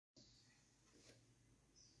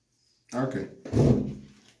Okay.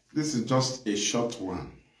 This is just a short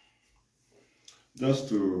one. Just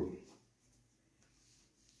to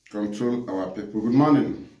control our people. Good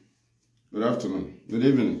morning. Good afternoon. Good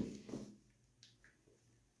evening.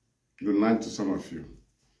 Good night to some of you,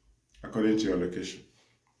 according to your location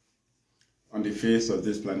on the face of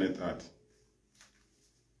this planet Earth.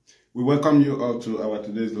 We welcome you all to our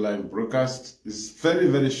today's live broadcast. It's very,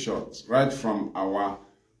 very short, right from our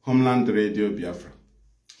homeland radio Biafra,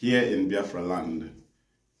 here in Biafra land,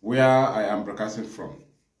 where I am broadcasting from.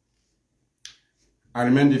 I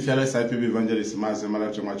remain the fearless IPB evangelist Mazi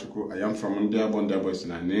Maduabuchi. I am from Ndiabo in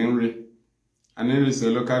Nnamdi. Nnamdi is a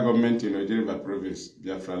local government in Nigeria province,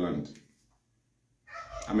 Biafra land.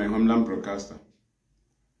 I'm a homeland broadcaster.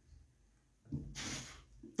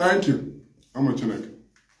 Thank you. How much you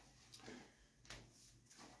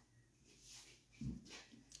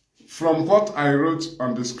From what I wrote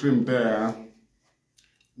on the screen there,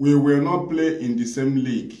 we will not play in the same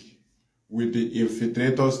league with the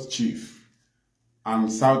infiltrators chief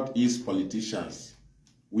and Southeast politicians.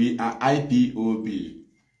 We are IPOB.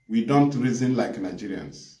 We don't reason like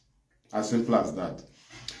Nigerians. As simple as that.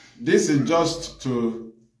 This is just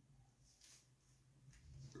to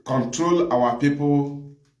control our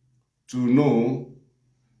people to know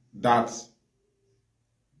that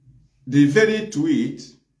the very tweet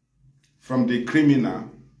from the criminal,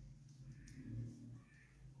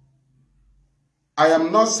 I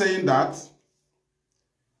am not saying that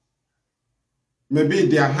maybe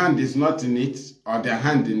their hand is not in it or their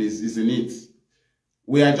hand is in it.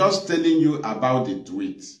 We are just telling you about the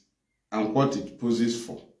tweet and what it poses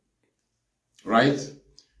for. Right?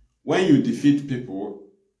 When you defeat people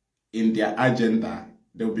in their agenda,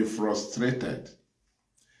 they'll be frustrated.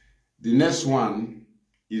 The next one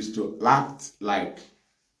is to act like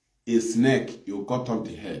a snake you cut off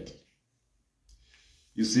the head.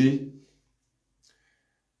 You see,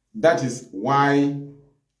 that is why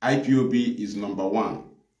IPOB is number one.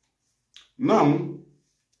 Now,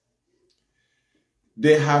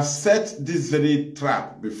 they have set this very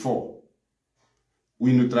trap before.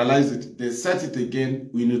 We neutralize it. They set it again,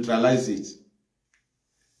 we neutralize it.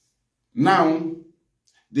 Now,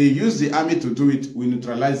 they use the army to do it, we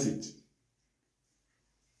neutralize it.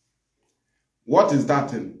 What is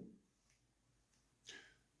that thing?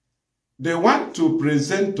 They want to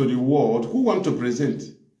present to the world. Who want to present?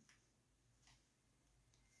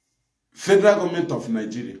 Federal government of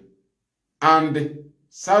Nigeria. And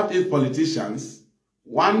Southeast politicians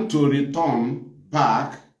want to return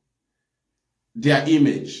back their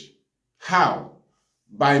image. How?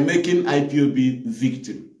 By making IPOB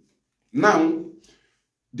victim. Now,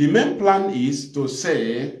 the main plan is to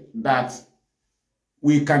say that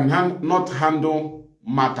we can not handle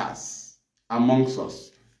matters amongst us.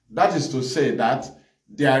 That is to say that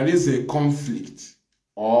there is a conflict,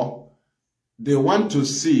 or they want to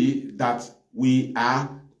see that we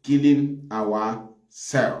are killing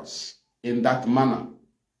ourselves in that manner.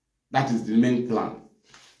 That is the main plan.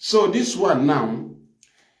 So this one now,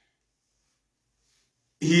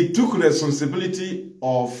 he took responsibility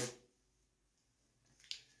of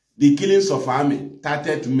the killings of army,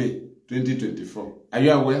 30th May 2024. Are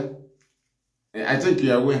you aware? I think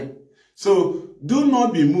you are aware. So do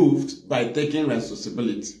not be moved by taking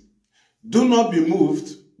responsibility. Do not be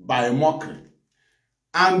moved by mockery.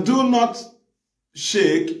 And do not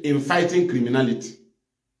shake in fighting criminality.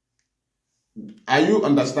 Are you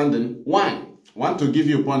understanding? One, I want to give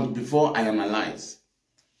you a point before I analyze.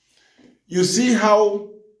 You see how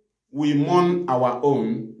we mourn our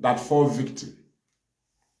own that fall victim.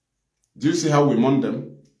 Do you see how we mourn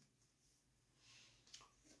them?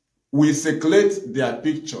 We circulate their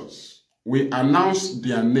pictures. We announce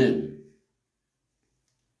their name.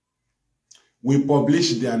 We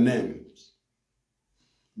publish their names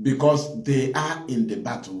because they are in the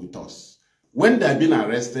battle with us. When they have been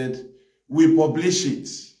arrested, we publish it.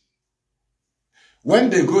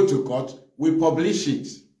 When they go to court, we publish it.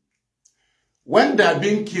 When they are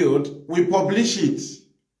being killed, we publish it.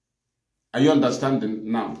 Are you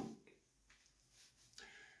understanding now?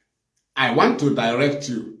 I want to direct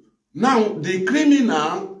you. Now, the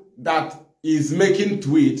criminal that is making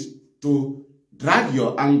tweets to drag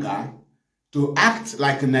your anger, to act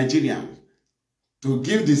like a Nigerian, to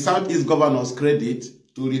give the Southeast governors credit,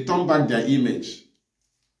 to return back their image.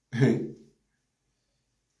 Do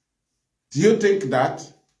you think that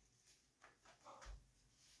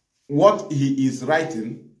what he is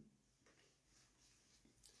writing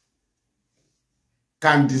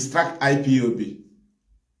can distract IPOB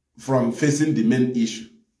from facing the main issue?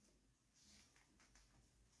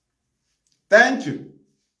 Thank you.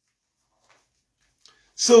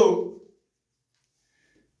 So,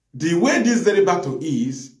 The way this very battle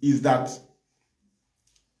is that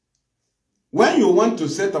when you want to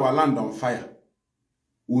set our land on fire,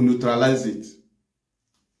 we neutralize it.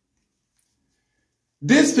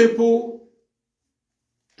 These people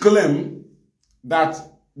claim that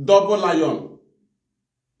Double Lion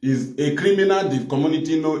is a criminal the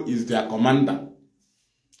community know is their commander.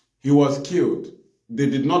 He was killed. They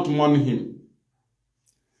did not mourn him.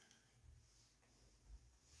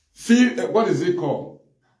 What is it called?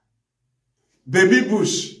 Baby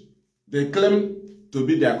Bush, they claim to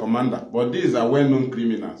be their commander, but these are well-known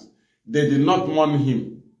criminals. They did not mourn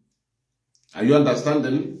him. Are you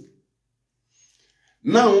understanding?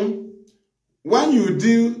 Now, when you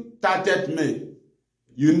do 30th May,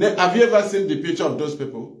 have you ever seen the picture of those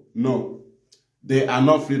people? No. They are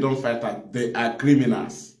not freedom fighters. They are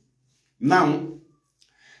criminals. Now,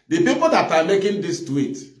 the people that are making this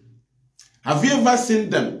tweet, have you ever seen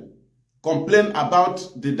them complain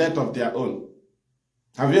about the death of their own?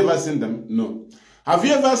 Have you ever seen them? No. Have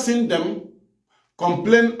you ever seen them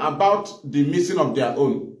complain about the missing of their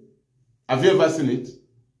own? Have you ever seen it?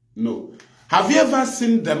 No. Have you ever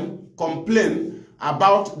seen them complain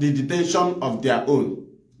about the detention of their own?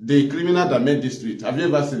 The criminal that made this tweet. Have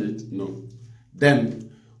you ever seen it? No.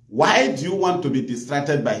 Then, why do you want to be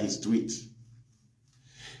distracted by his tweet?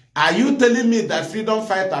 Are you telling me that freedom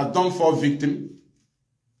fighters don't fall victim?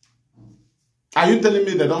 Are you telling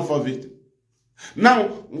me they don't fall victim? Now,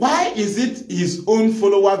 why is it his own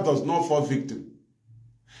followers does not fall victim?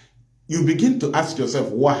 You begin to ask yourself,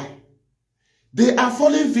 why? They are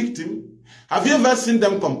falling victim. Have you ever seen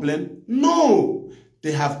them complain? No.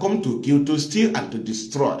 They have come to kill, to steal, and to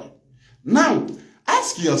destroy. Now,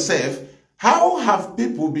 ask yourself, how have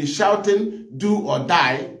people been shouting, do or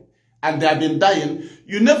die, and they have been dying?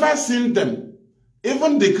 You never seen them.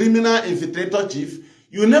 Even the criminal infiltrator chief,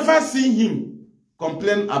 you never see him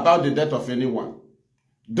complain about the death of anyone.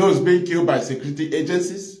 Those being killed by security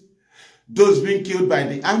agencies, those being killed by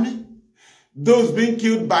the army, those being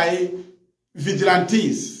killed by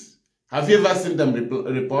vigilantes. Have you ever seen them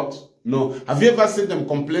report? No. Have you ever seen them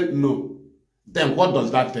complain? No. Then what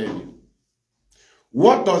does that tell you?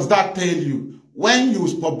 What does that tell you when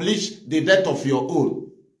you publish the death of your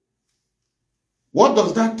own? What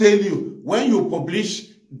does that tell you when you publish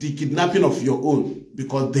the kidnapping of your own?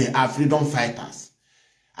 Because they are freedom fighters.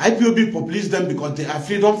 IPOB published them because they are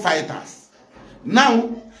freedom fighters.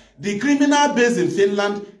 Now, the criminal based in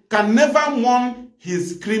Finland can never mourn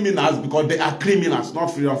his criminals because they are criminals, not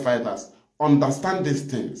freedom fighters. Understand these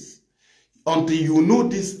things. Until you know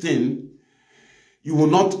this thing, you will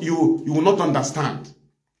not understand.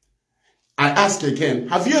 I ask again,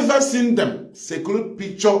 have you ever seen them seclude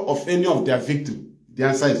picture of any of their victims? The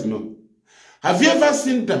answer is no. Have you ever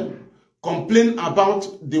seen them complain about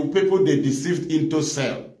the people they deceived into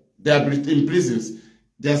cell? They are in prisons.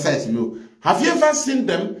 The answer is no. Have you ever seen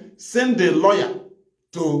them send a lawyer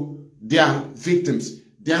to their victims?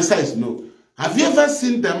 The answer is no. Have you ever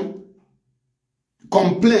seen them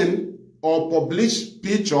complain or publish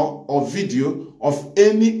picture or video of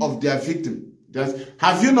any of their victims?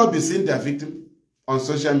 Have you not been seeing their victim on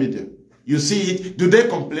social media? You see it. Do they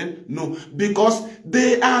complain? No. Because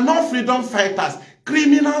they are not freedom fighters.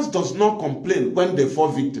 Criminals does not complain when they fall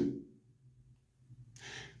victim.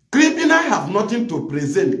 Criminals have nothing to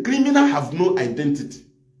present. Criminals have no identity.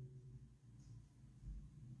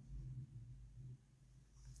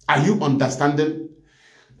 Are you understanding?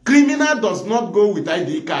 Criminal does not go with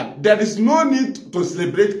ID card. There is no need to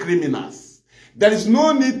celebrate criminals. There is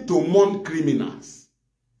no need to mourn criminals.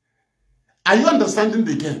 Are you understanding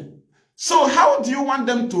the game? So how do you want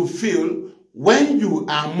them to feel when you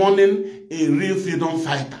are mourning a real freedom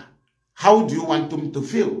fighter? How do you want them to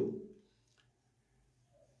feel?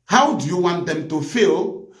 How do you want them to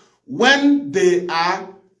feel when they are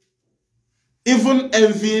even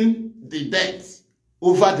envying the death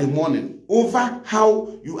over the mourning, over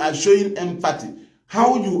how you are showing empathy,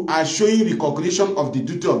 how you are showing recognition of the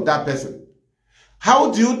duty of that person?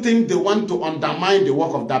 How do you think they want to undermine the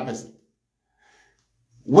work of that person?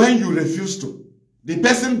 When you refuse to. The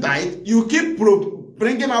person died, you keep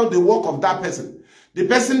bringing out the work of that person. The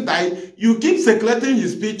person died, you keep circulating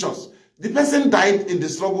his pictures. The person died in the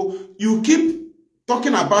struggle, you keep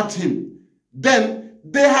talking about him. Then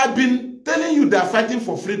they have been telling you they are fighting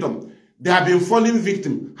for freedom. They have been falling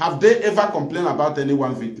victim. Have they ever complained about any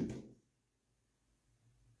one victim?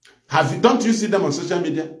 Don't you see them on social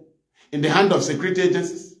media? In the hand of security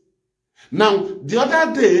agencies? Now, the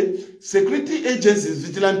other day, security agencies,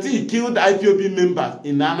 vigilante killed IPOB members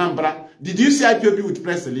in Anambra. Did you see IPOB with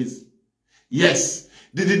press release? Yes.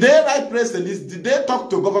 Did they write press release? Did they talk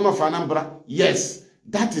to governor of Anambra? Yes.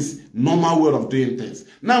 That is normal way of doing things.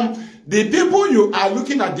 Now, the people you are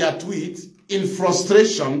looking at their tweets in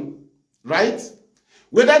frustration, right?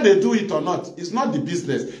 Whether they do it or not, it's not the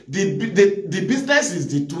business. The business is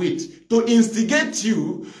the tweet. To instigate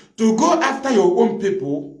you to go after your own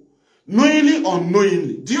people, knowingly or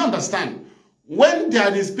unknowingly. Do you understand? When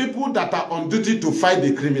there is people that are on duty to fight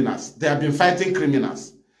the criminals, they have been fighting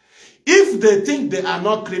criminals. If they think they are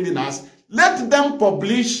not criminals, let them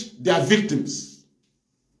publish their victims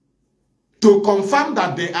to confirm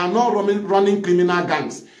that they are not running criminal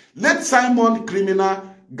gangs. Let Simon, criminal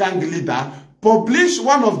gang leader, publish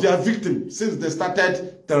one of their victims since they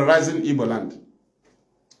started terrorizing Igbo land.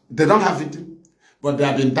 They don't have victim, but they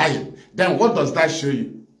have been dying. Then what does that show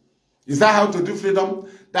you? Is that how to do freedom?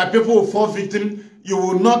 That people who fall victim, you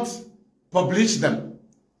will not publish them.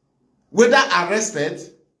 Whether arrested,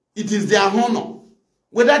 it is their honor.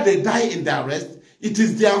 Whether they die in the arrest, it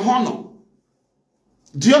is their honor.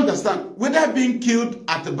 Do you understand? Whether being killed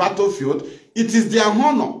at the battlefield, it is their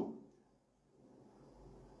honor.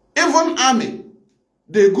 Even army,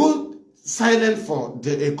 they go silent for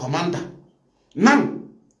a commander. Now,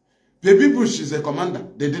 Baby Bush is a commander.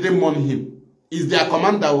 They didn't mourn him. Is their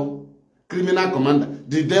commander, criminal commander.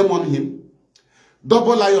 Did they mourn him?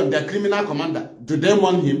 Double Lion, their criminal commander. Do they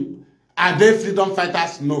mourn him? Are they freedom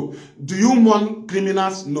fighters? No. Do you mourn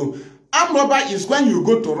criminals? No. Armed robbery is when you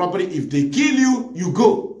go to robbery. If they kill you, you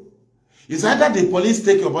go. It's either the police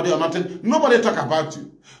take your body or nothing. Nobody talk about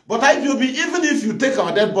you. But even if you take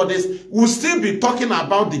our dead bodies, we'll still be talking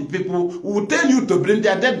about the people who will tell you to bring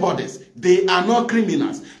their dead bodies. They are not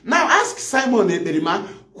criminals. Now ask Simon Eberima,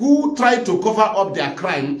 who tried to cover up their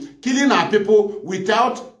crime, killing our people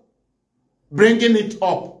without bringing it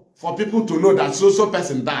up for people to know that so-so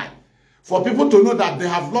person died. For people to know that they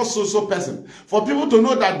have lost so-so person. For people to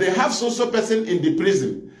know that they have so-so person in the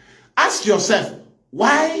prison. Ask yourself,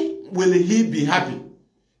 why will he be happy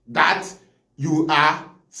that you are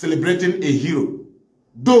celebrating a hero?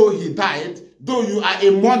 Though he died, though you are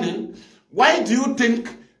in mourning, why do you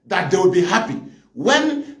think that they will be happy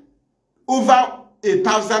when over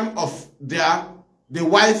 1,000 of the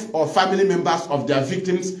wife or family members of their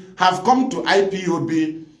victims have come to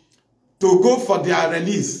IPOB to go for their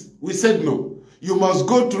release? We said no. You must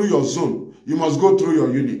go through your zone. You must go through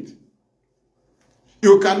your unit.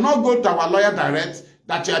 You cannot go to our lawyer direct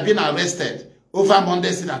that you have been arrested over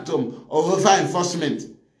Monday sit at home or over enforcement.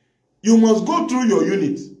 You must go through your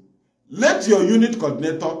unit. Let your unit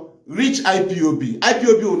coordinator reach IPOB.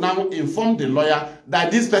 IPOB will now inform the lawyer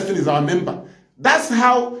that this person is our member. That's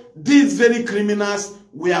how these very criminals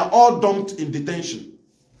were all dumped in detention.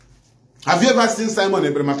 Have you ever seen Simon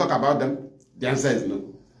Eberima talk about them? The answer is no.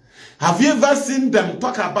 Have you ever seen them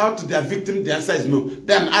talk about their victim? The answer is no.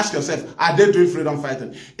 Then ask yourself, are they doing freedom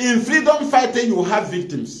fighting? In freedom fighting, you have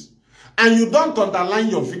victims. And you don't underline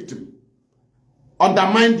your victim.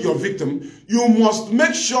 Undermine your victim. You must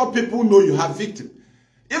make sure people know you have victim.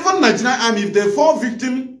 Even Nigerian army, if they fall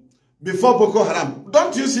victim before Boko Haram,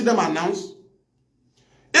 don't you see them announce?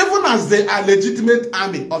 Even as they are legitimate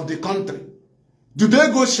army of the country, do they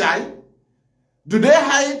go shy? Do they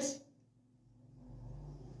hide?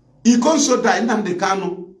 Nnamdi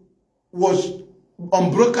Kanu was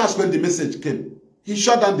on broadcast when the message came. He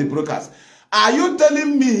shut down the broadcast. Are you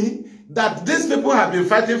telling me that these people have been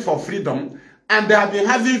fighting for freedom and they have been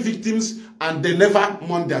having victims and they never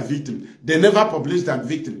mourn their victim? They never publish their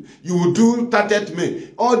victim. You will do 30th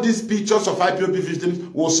May. All these pictures of IPOB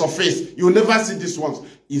victims will surface. You will never see these ones.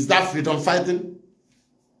 Is that freedom fighting?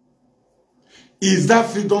 Is that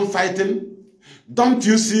freedom fighting? Don't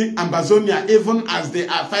you see Amazonia, even as they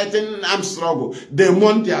are fighting armed struggle, they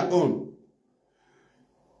mourn their own.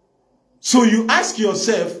 So you ask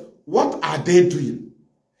yourself, what are they doing?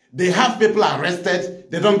 They have people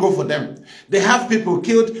arrested, they don't go for them. They have people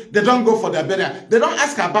killed, they don't go for their burial. They don't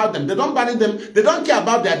ask about them, they don't bury them, they don't care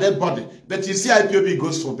about their dead body. But you see IPOB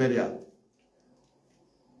goes for burial.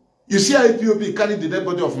 You see IPOB carry the dead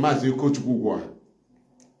body of Mazi Maduabuchi.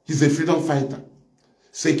 He's a freedom fighter.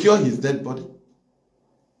 Secure his dead body.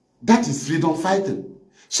 That is freedom fighting.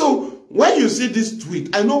 So, when you see this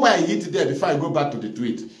tweet, I know why I hit it there before I go back to the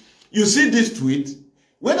tweet. You see this tweet,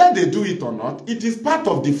 whether they do it or not, it is part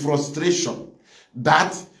of the frustration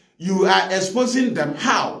that you are exposing them.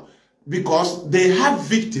 How? Because they have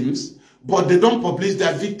victims, but they don't publish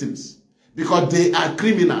their victims. Because they are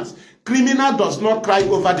criminals. Criminal does not cry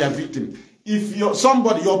over their victim. If your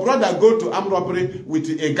brother go to armed robbery with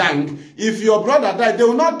a gang, if your brother died, they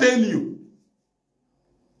will not tell you.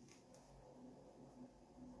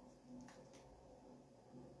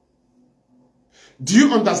 Do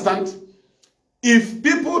you understand? If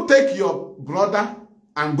people take your brother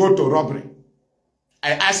and go to robbery.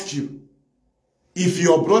 I ask you, if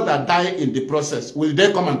your brother die in the process, will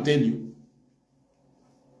they come and tell you?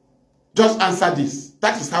 Just answer this.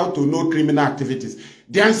 That is how to know criminal activities.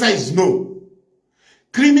 The answer is no.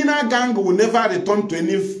 Criminal gang will never return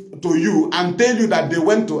to you and tell you that they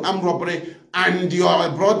went to armed robbery and your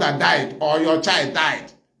brother died or your child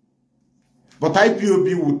died. But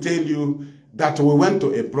IPOB will tell you that we went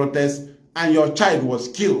to a protest and your child was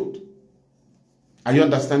killed. Are you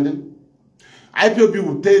understanding? IPOB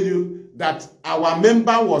will tell you that our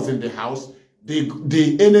member was in the house,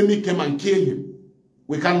 the enemy came and killed him.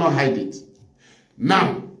 We cannot hide it.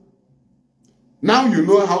 Now you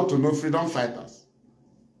know how to know freedom fighters.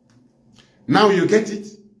 Now you get it.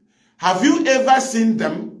 Have you ever seen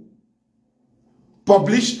them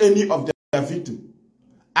publish any of their victims?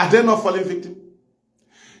 Are they not fallen victims?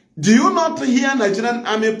 Do you not hear Nigerian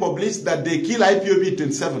army publish that they kill IPOB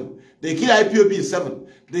 27? They kill IPOB 7.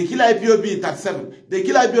 They kill IPOB 37. They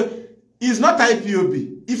kill IPOB. It's not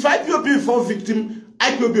IPOB. If IPOB fall victim,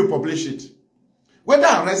 IPOB will publish it. Whether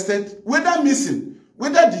arrested, whether missing,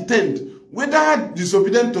 whether detained, whether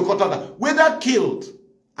disobedient to court order, whether killed,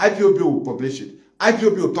 IPOB will publish it.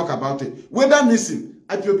 IPOB will talk about it. Whether missing,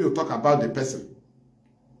 IPOB will talk about the person.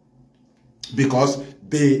 Because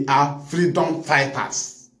they are freedom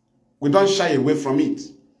fighters. We don't shy away from it.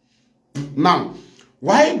 Now,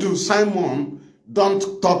 why do Simon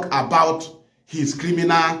don't talk about his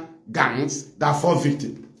criminal gangs that fall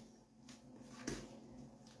victim?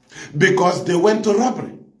 Because they went to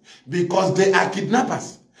robbery. Because they are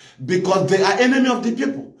kidnappers. Because they are enemy of the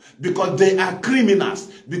people. Because they are criminals.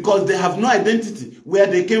 Because they have no identity where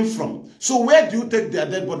they came from. So where do you take their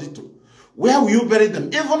dead body to? Where will you bury them?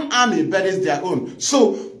 Even army buries their own.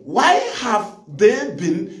 So why have they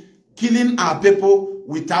been killing our people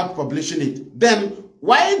without publishing it? Then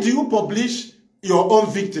why do you publish your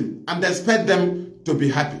own victim and expect them to be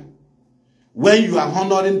happy when you are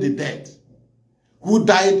honoring the dead who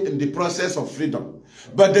died in the process of freedom?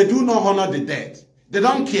 But they do not honor the dead. They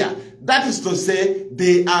don't care. That is to say,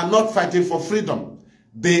 they are not fighting for freedom.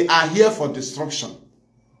 They are here for destruction.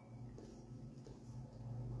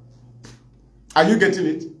 Are you getting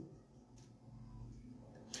it?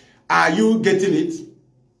 Are you getting it?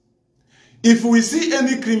 If we see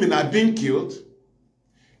any criminal being killed,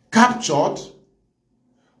 captured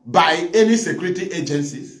by any security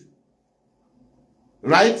agencies,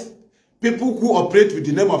 right? People who operate with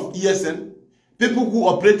the name of ESN, people who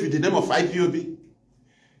operate with the name of IPOB,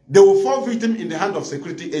 they will fall victim in the hand of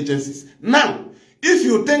security agencies. Now, if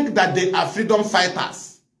you think that they are freedom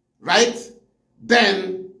fighters, right,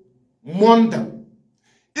 then mourn them.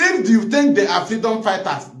 If you think they are freedom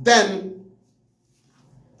fighters, then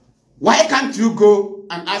why can't you go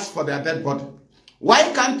and ask for their dead body?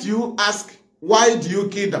 Why can't you ask, why do you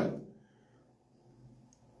kill them?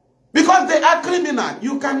 Because they are criminal.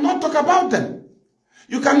 You cannot talk about them.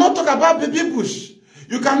 You cannot talk about Baby Bush.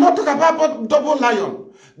 You cannot talk about Double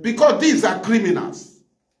Lion. Because these are criminals.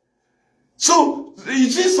 So, you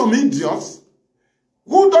see some idiots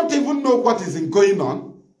who don't even know what is going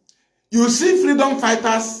on. You see freedom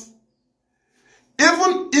fighters,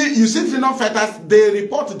 they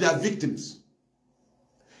report their victims.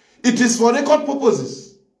 It is for record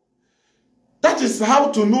purposes. That is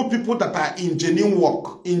how to know people that are in genuine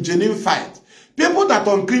work, in genuine fight. People that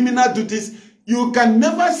are on criminal duties, you can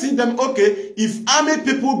never see them, okay, if army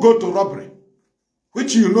people go to robbery,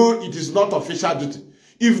 which you know it is not official duty.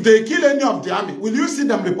 If they kill any of the army, will you see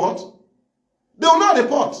them report? They will not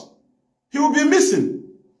report. He will be missing.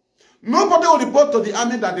 Nobody will report to the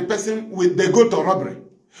army that the person they go to robbery.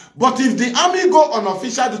 But if the army go on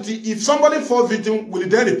official duty, if somebody falls victim, will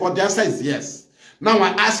they report? The answer is yes. Now I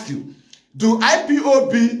ask you, do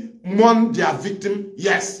IPOB mourn their victim?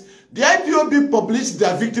 Yes. The IPOB publish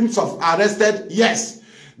their victims of arrested? Yes.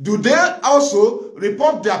 Do they also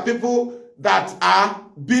report their people that are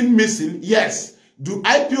being missing? Yes. Do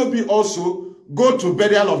IPOB also go to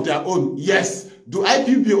burial of their own? Yes. Do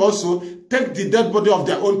IPOB also take the dead body of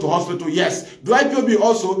their own to hospital? Yes. Do IPOB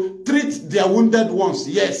also treat their wounded ones?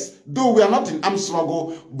 Yes. Though we are not in armed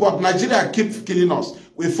struggle, but Nigeria keeps killing us.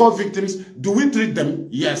 We fall victims. Do we treat them?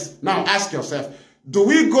 Yes. Now ask yourself, do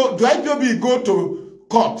IPOB go to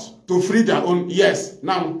court to free their own? Yes.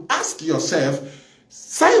 Now ask yourself,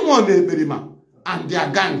 Simon Eberima and their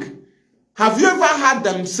gang, have you ever heard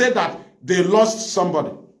them say that they lost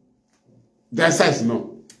somebody? The answer is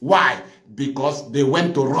no. Why? Because they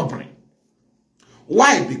went to robbery.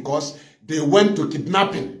 Why? Because they went to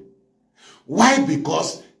kidnapping. Why?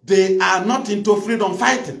 Because they are not into freedom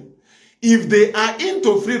fighting. If they are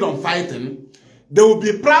into freedom fighting, They will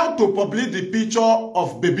be proud to publish the picture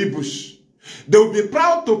of Baby Bush. They will be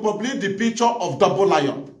proud to publish the picture of Double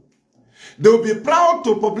Lion. They will be proud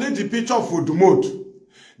to publish the picture of Udumod.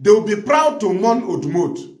 They will be proud to mourn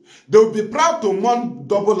Udumod. They will be proud to mourn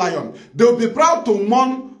Double Lion. They will be proud to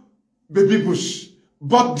mourn Baby Bush.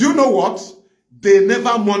 But do you know what? They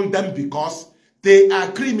never mourn them because they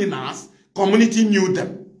are criminals. Community knew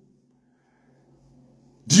them.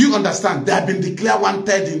 Do you understand? They have been declared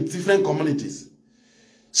wanted in different communities.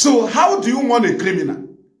 So how do you mourn a criminal?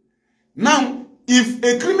 Now, if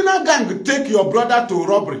a criminal gang take your brother to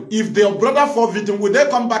robbery, if their brother fall victim, will they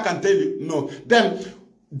come back and tell you? No. Then,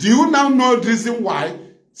 do you now know the reason why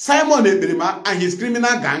Simon Ebirima and his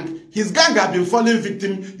criminal gang have been falling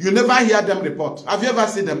victim? You never hear them report. Have you ever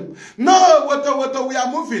seen them? No, we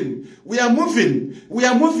are moving. We are moving. We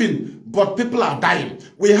are moving. But people are dying.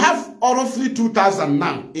 We have roughly 2,000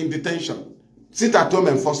 now in detention. Sit-at-home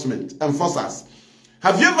enforcers.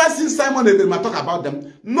 Have you ever seen Simon Ebirima talk about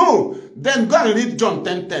them? No. Then go and read John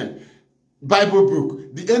 10:10. Bible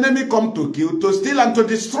book. The enemy come to kill, to steal, and to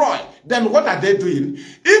destroy. Then what are they doing?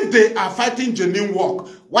 If they are fighting genuine work,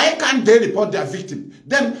 why can't they report their victim?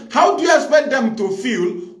 Then how do you expect them to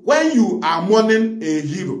feel when you are mourning a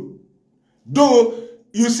hero? Though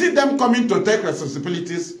you see them coming to take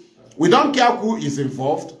responsibilities, we don't care who is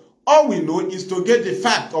involved. All we know is to get the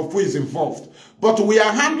fact of who is involved. But we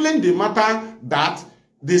are handling the matter that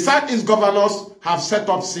the Southeast governors have set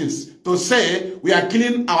up since to say we are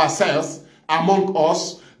killing ourselves among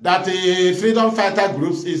us, that the freedom fighter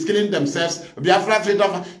groups is killing themselves, Biafra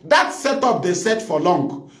freedom. That setup they set for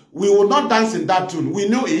long. We will not dance in that tune. We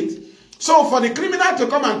knew it. So for the criminal to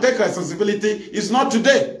come and take responsibility is not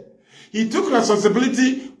today. He took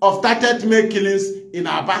responsibility of 30th May killings in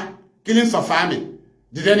Aba, killings of army.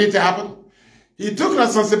 Did anything happen? He took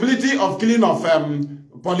responsibility of killing of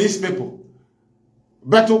police people.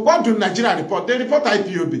 But what do Nigeria report? They report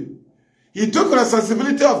IPOB. He took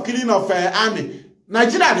responsibility of killing of army.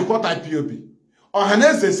 Nigeria report IPOB.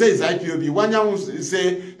 Ohanes they say it's IPOB. Wanyang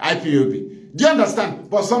say IPOB. Do you understand?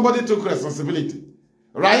 But somebody took responsibility.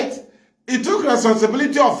 Right? He took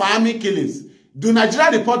responsibility of army killings. Do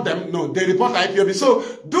Nigeria report them? No, they report IPOB. So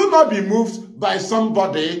do not be moved by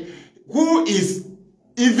somebody who is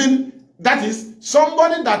even, that is,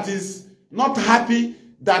 somebody that is not happy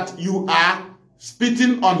that you are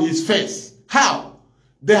spitting on his face. How?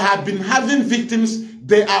 They have been having victims.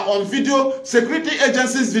 They are on video. Security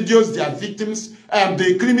agencies videos their victims.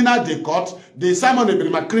 The criminal they caught. The Simon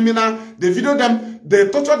Ebirima criminal. They video them. They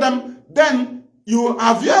torture them. Then,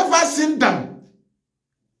 have you ever seen them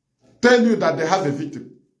tell you that they have a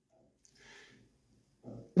victim?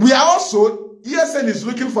 We are also, ESN is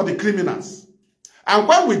looking for the criminals. And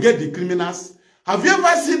when we get the criminals, have you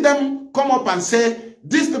ever seen them come up and say,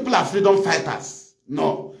 these people are freedom fighters?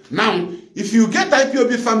 No. Now, if you get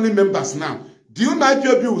IPOB family members now, do you know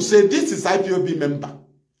IPOB will say, this is IPOB member?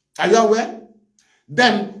 Are you aware?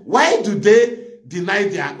 Then, why do they deny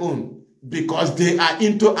their own? Because they are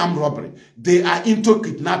into armed robbery. They are into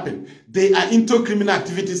kidnapping. They are into criminal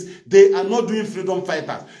activities. They are not doing freedom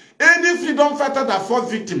fighters. Any freedom fighter that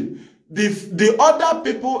falls victim, the other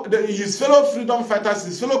people, his fellow freedom fighters,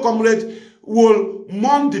 his fellow comrades, will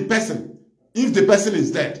mourn the person if the person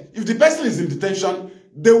is dead. If the person is in detention,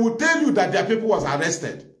 they will tell you that their people was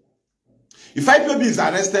arrested. If IPOB is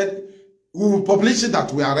arrested, we will publish it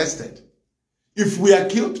that we are arrested. If we are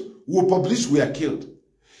killed, we will publish we are killed.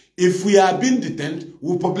 If we are being detained,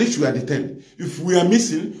 we will publish we are detained. If we are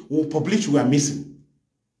missing, we will publish we are missing.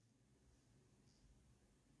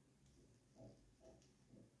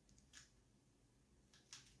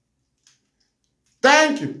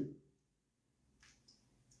 Thank you.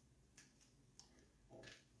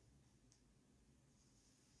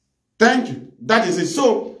 Thank you. That is it.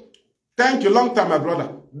 So, thank you. Long time, my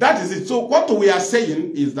brother. That is it. So, what we are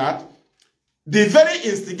saying is that the very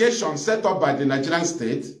instigation set up by the Nigerian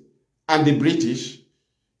state and the British,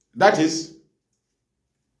 that is,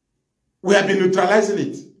 we have been neutralizing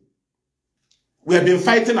it. We have been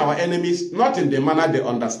fighting our enemies, not in the manner they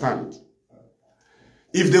understand.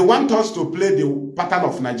 If they want us to play the pattern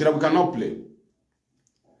of Nigeria, we cannot play.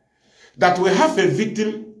 That we have a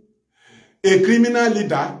victim, a criminal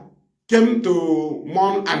leader, came to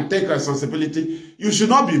mourn and take responsibility, you should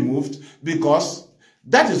not be moved because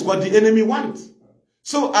that is what the enemy wants.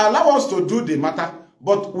 So allow us to do the matter,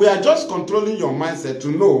 but we are just controlling your mindset to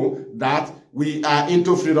know that we are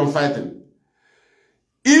into freedom fighting.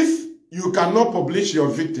 If you cannot publish your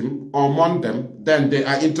victim or mourn them, then they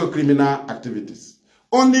are into criminal activities.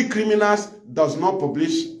 Only criminals does not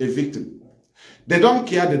publish a victim. They don't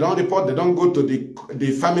care, they don't report, they don't go to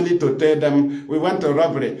the family to tell them, we went to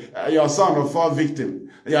robbery, your son will fall victim,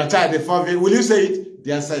 your child will fall victim. Will you say it?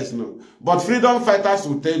 The answer is no. But freedom fighters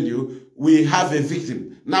will tell you, we have a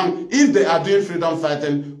victim. Now, if they are doing freedom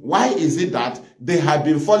fighting, why is it that they have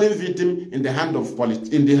been falling victim in the hand of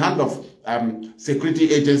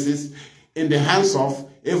security agencies, in the hands of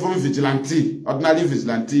even vigilante, ordinary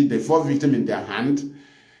vigilante, they fall victim in their hand?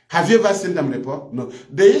 Have you ever seen them report? No.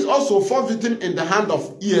 There is also fall victim in the hand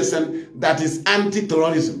of ESN that is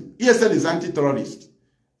anti-terrorism. ESN is anti-terrorist.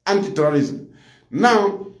 Anti-terrorism.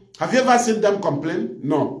 Now, have you ever seen them complain?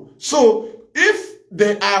 No. So, if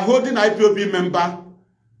they are holding IPOB member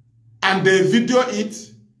and they video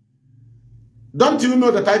it, don't you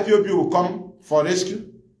know that IPOB will come for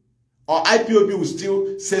rescue? Or IPOB will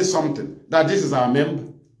still say something, that this is our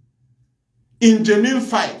member. In genuine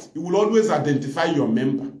fight, you will always identify your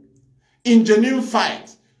member. In genuine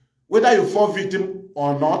fight, whether you fall victim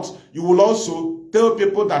or not, you will also tell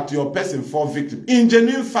people that your person fall victim. In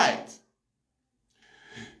genuine fight.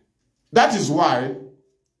 That is why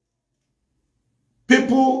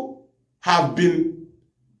people have been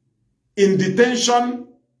in detention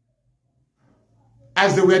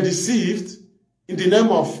as they were deceived in the name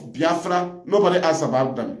of Biafra. Nobody asks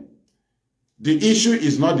about them. The issue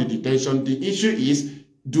is not the detention. The issue is,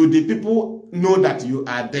 do the people know that you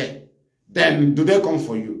are there? Then do they come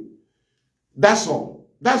for you? That's all.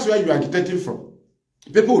 That's where you are agitating from.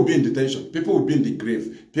 People will be in detention. People will be in the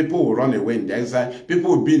grave. People will run away in the exile.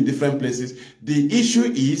 People will be in different places. The issue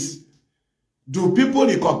is, do people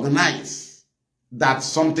recognize that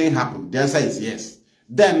something happened? The answer is yes.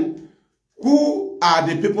 Then, who are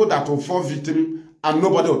the people that will fall victim and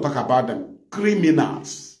nobody will talk about them?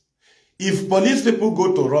 Criminals. If police people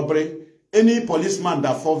go to robbery, any policeman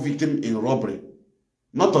that fall victim in robbery,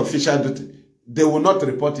 not official duty, they will not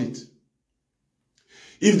report it.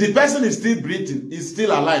 If the person is still breathing, is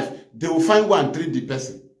still alive, they will find one and treat the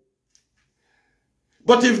person.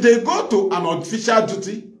 But if they go to an official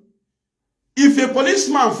duty, if a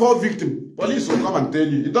policeman fall victim, police will come and tell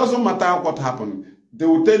you. It doesn't matter what happened. They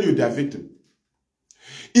will tell you they are victim.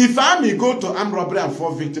 If army go to armed robbery and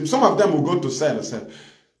fall victim, some of them will go to cell.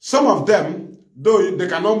 Some of them, though they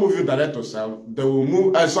cannot move you direct to cell, they will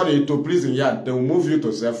move, to prison yard. They will move you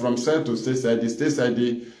to cell, from cell to state side. The state side,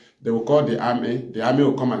 they will call the army. The army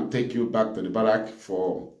will come and take you back to the barrack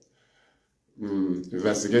for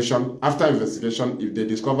investigation. After investigation, if they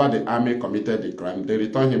discover the army committed the crime, they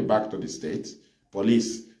return him back to the state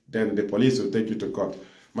police. Then the police will take you to court,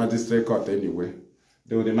 magistrate court anyway.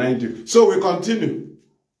 They will remind you. So we continue.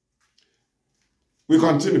 We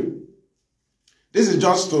continue. This is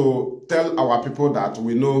just to tell our people that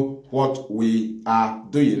we know what we are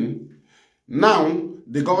doing. Now,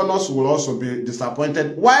 the governors will also be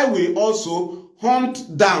disappointed. Why we also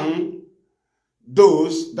hunt down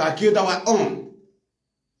those that killed our own.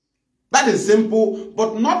 That is simple,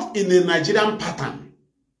 but not in a Nigerian pattern.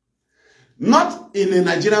 Not in a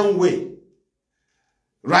Nigerian way.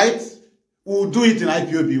 Right? We'll do it in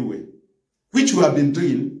IPOB way, which we have been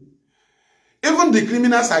doing. Even the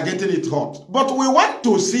criminals are getting it hot. But we want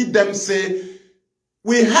to see them say,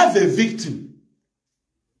 we have a victim.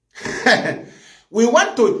 We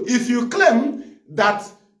want to, if you claim that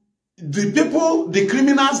the people, the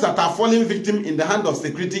criminals that are falling victim in the hand of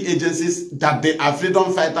security agencies, that they are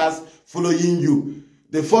freedom fighters following you,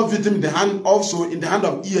 they fall victim in the hand, also in the hand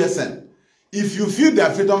of ESN. If you feel they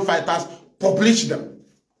are freedom fighters, publish them.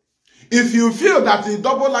 If you feel that the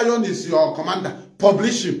Double Lion is your commander,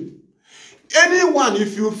 publish him. Anyone,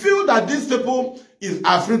 if you feel that these people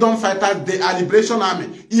are freedom fighters, they are liberation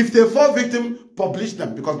army, if they fall victim, publish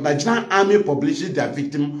them, because Nigerian army publishes their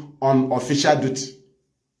victim on official duty.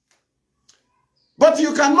 But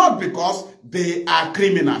you cannot, because they are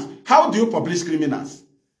criminals. How do you publish criminals?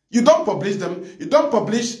 You don't publish them. You don't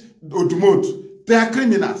publish Odumod. They are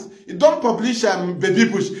criminals. You don't publish Baby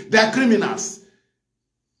Bush. They are criminals.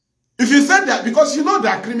 If you said that, because you know they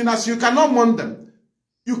are criminals, you cannot mourn them.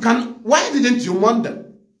 You can. Why didn't you mourn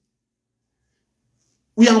them?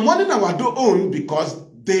 We are mourning our own because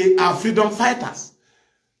they are freedom fighters.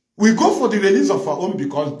 We go for the release of our own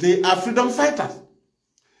because they are freedom fighters.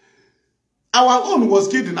 Our own was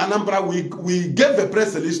killed in Anambra. We gave a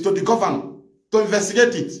press release to the governor to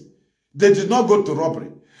investigate it. They did not go to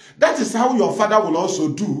robbery. That is how your father will also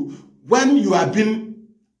do when you are being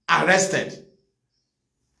arrested.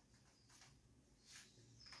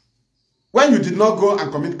 When you did not go and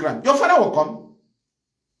commit crime, your father will come.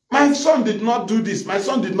 My son did not do this. My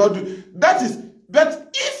son did not do that. But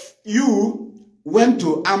if you went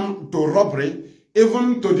to robbery,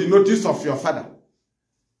 even to the notice of your father,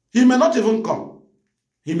 He may not even come.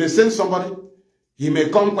 He may send somebody. He may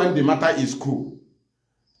come when the matter is cool.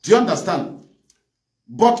 Do you understand?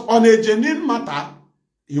 But on a genuine matter,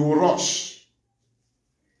 he will rush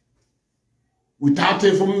without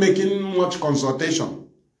even making much consultation.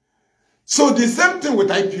 So the same thing with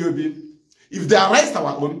IPOB. If they arrest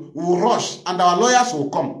our own, we will rush and our lawyers will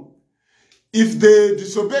come. If they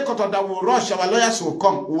disobey court order, we will rush, our lawyers will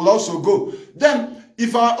come. We will also go. Then,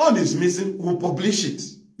 if our own is missing, we will publish it.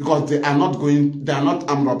 Because they are not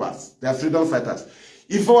armed robbers. They are freedom fighters.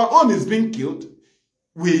 If our own is being killed,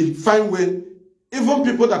 we find way. Even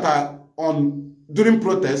people that are during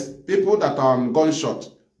protest, people that are on gunshot,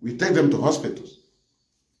 we take them to hospitals.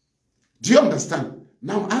 Do you understand?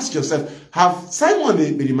 Now ask yourself, have Simon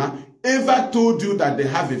and Birima ever told you that they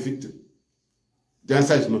have a victim? The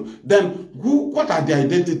answer is no. Then what are their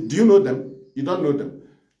identity? Do you know them? You don't know them.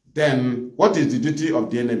 Then what is the duty of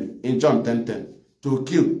the enemy? In John 10:10, to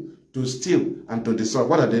kill, to steal, and to destroy.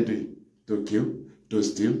 What are they doing? To kill, to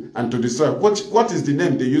steal, and to destroy. What is the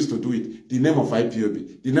name they used to do it? The name of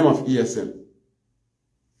IPOB, the name of ESN.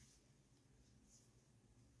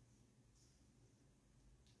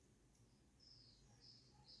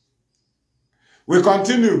 We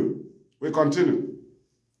continue. We continue.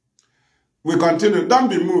 We continue. Don't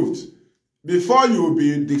be moved. Before you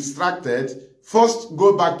be distracted, first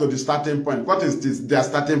go back to the starting point. What is this? Their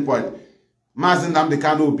starting point. Mazi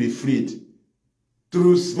Nnamdi will be freed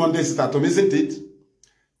through Monday sit-at-home, isn't it?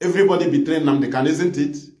 Everybody betraying Nnamdi, isn't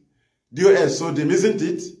it? DOS sold him, isn't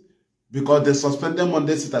it? Because they suspended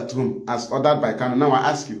Monday sit-at-home as ordered by Kanu. Now I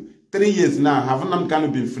ask you, 3 years now, haven't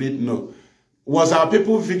Nnamdi been freed? No. Was our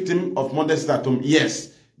people victim of Monday sit-at-home?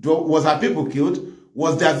 Yes. Was our people killed?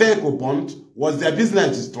 Was their vehicle burnt? Was their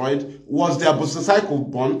business destroyed? Was their motorcycle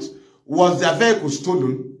burnt? Was their vehicle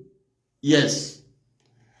stolen? Yes.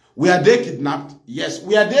 Were they kidnapped? Yes.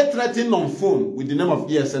 Were they threatened on phone with the name of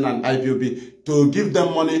ESN and IPOB to give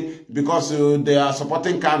them money because they are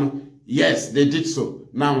supporting Kanu? Yes, they did so.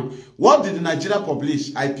 Now, what did Nigeria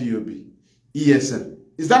publish? IPOB, ESN.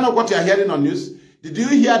 Is that not what you are hearing on news? Did you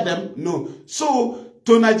hear them? No. So,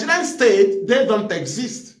 to Nigerian state, they don't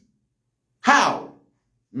exist. How?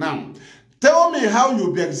 Now, tell me how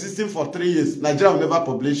you'll be existing for 3 years. Nigeria will never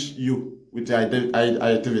publish you with your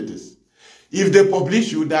activities. If they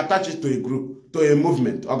publish you, they attach it to a group, to a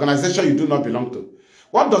movement, organization you do not belong to.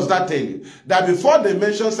 What does that tell you? That before they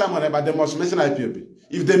mention Simon Eba, they must mention IPOB.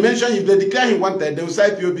 If they declare him wanted, they will say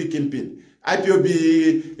IPOB kingpin,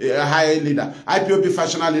 IPOB high leader, IPOB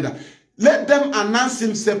factional leader. Let them announce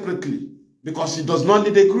him separately because he does not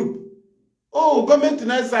lead a group. Oh, government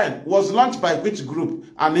in exile was launched by which group?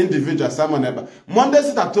 An individual, Simon Eba. Monday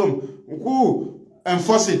sit-at-home, who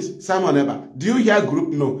enforce it? Simon Eba. Do you hear group?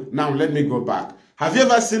 No. Now let me go back. Have you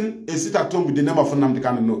ever seen a sit-at-home with the name of Nnamdi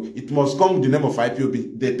Kanu? No. It must come with the name of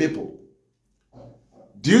IPOB, the people.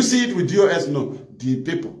 Do you see it with DOS? No. The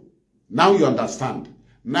people. Now you understand.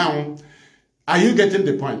 Now, are you getting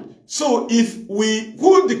the point? So if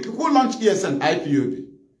who launched ESN? IPOB.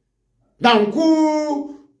 Now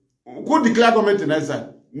who declared government in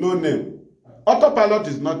exile? No name. Autopilot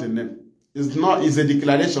is not a name. It's a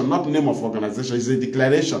declaration, not name of organization. It's a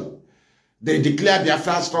declaration. They declare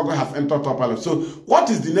Biafra struggle have entered autopilot. So what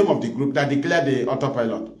is the name of the group that declared the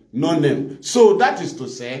autopilot? No name. So that is to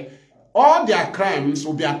say, all their crimes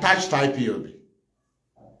will be attached to IPOB.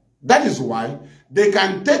 That is why they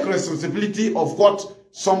can take responsibility of what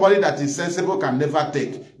somebody that is sensible can never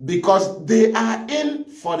take, because they are in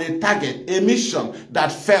for a target, a mission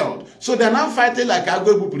that failed. So they're now fighting like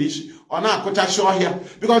Agwebu police on our Kocha Shore here,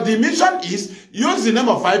 because the mission is use the name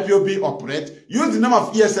of IPOB operate, use the name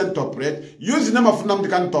of ESN to operate, use the name of Nnamdi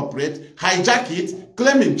Kanu to operate, hijack it,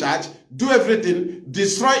 claim in charge, do everything,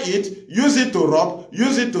 destroy it, use it to rob,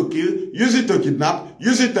 use it to kill, use it to kidnap,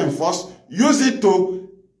 use it to enforce, use it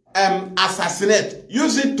to assassinate,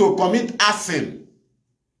 use it to commit arson,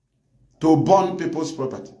 to burn people's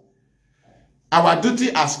property. Our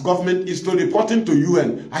duty as government is to reporting to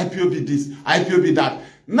UN, IPOB this, IPOB that.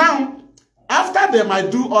 Now, after they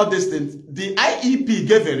might do all these things, the IEP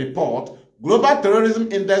gave a report, Global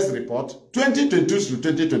Terrorism Index report, 2022 to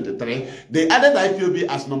 2023. They added IPOB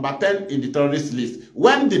as number 10 in the terrorist list.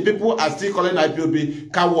 When the people are still calling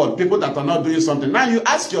IPOB coward, people that are not doing something. Now you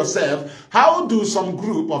ask yourself, how do some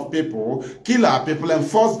group of people kill our people and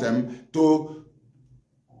force them to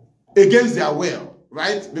against their will,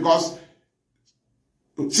 right? Because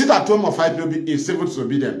sit-at-home of IPOB is civil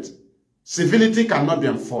disobedience. Civility cannot be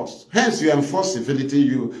enforced. Hence, you enforce civility,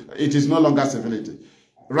 it is no longer civility.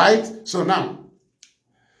 Right? So now,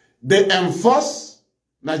 they enforce,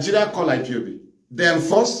 Nigeria call IPOB. They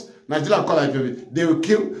enforce, Nigeria will call IPOB. They will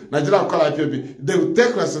kill, Nigeria will call IPOB. They will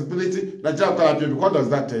take responsibility, Nigeria will call IPOB. What does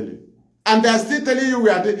that tell you? And they are still telling you we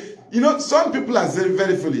are some people are very,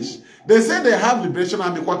 very foolish. They say they have liberation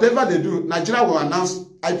army. Whatever they do, Nigeria will announce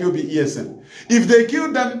IPOB ESN. If they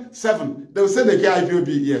kill them 7, they will say they kill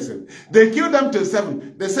IPOB ESN. They kill them to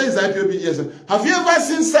 7, they say it's IPOB ESN. Have you ever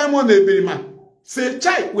seen Simon Ebirima say,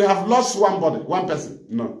 "Chai, we have lost one body, one person"?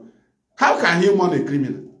 No. How can he mourn a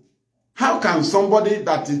criminal? How can somebody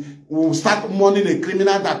that will start mourning a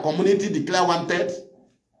criminal that community declare wanted?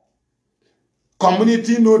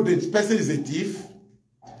 Community know the person is a thief.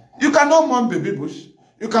 You cannot mourn Baby Bush.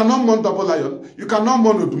 You cannot mourn Double Lion. You cannot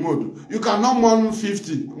mourn Odumodu. You cannot mourn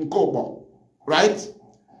 50 Nkobo. Right?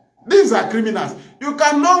 These are criminals. You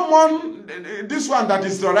cannot mourn this one that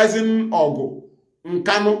is terrorizing Ogo,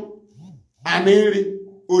 Kanu, Aneri,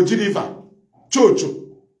 Ojiriva, Chocho.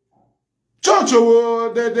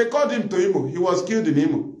 Chocho, they called him to Imo. He was killed in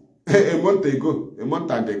Imo a month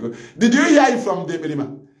ago. Did you hear it from the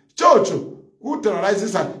Berima? Chocho, who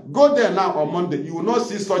terrorizes us, go there now on Monday. You will not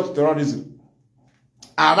see such terrorism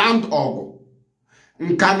around Ogo,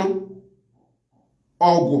 Nkano,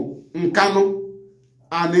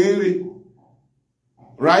 Aneri,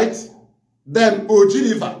 right? Then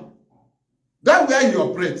Ojiriva. That's where you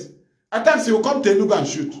operate. At times you will come to Enugu and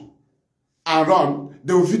shoot and run.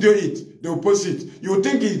 They will video it. They will post it. You will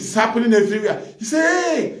think it's happening everywhere. You say,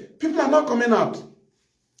 hey, people are not coming out.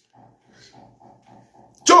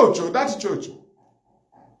 Chocho, that's Chocho.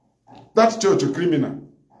 That's Chocho, criminal.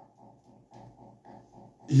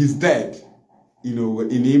 He's dead, in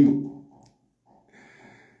Imo.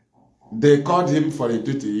 They called him for a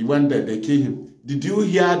duty. He went there, they killed him. Did you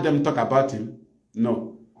hear them talk about him?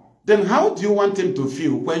 No. Then how do you want him to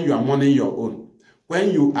feel when you are mourning your own?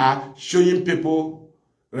 When you are showing people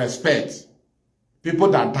respect? People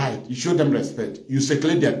that died, you show them respect. You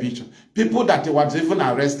circulate their picture. People that was even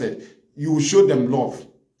arrested, you show them love.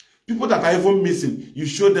 People that are even missing, you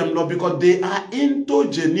show them love because they are into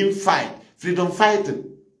genuine fight, freedom fighting.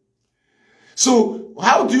 So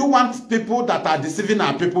how do you want people that are deceiving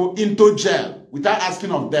our people into jail without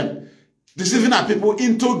asking of them? Deceiving our people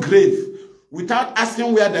into grave without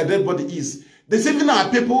asking where their dead body is. Deceiving our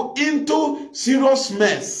people into serious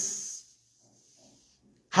mess.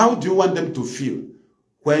 How do you want them to feel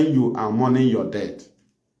when you are mourning your dead?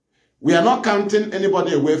 We are not counting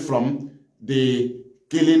anybody away from the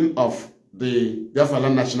killing of the Biafra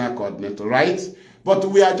National Coordinator, right? But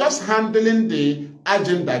we are just handling the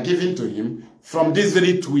agenda given to him from these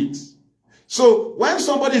very tweets. So when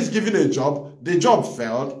somebody is given a job, the job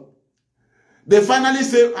failed, they finally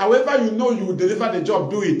say, however you know you will deliver the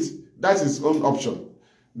job, do it. That's his own option.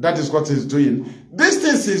 That is what he's doing. These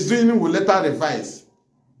things he's doing will later revise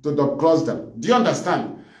to cross them. Do you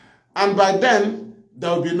understand? And by then,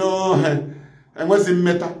 there will be no and what's the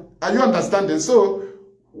matter? Are you understanding? So,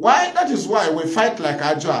 that is why we fight like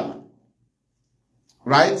Ajuala.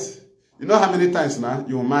 Right? You know how many times now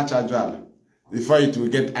you will match Ajuala before it will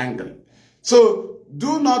get angry. So,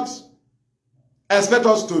 do not expect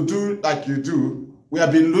us to do like you do. We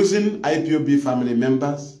have been losing IPOB family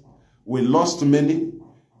members. We lost many.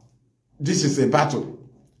 This is a battle.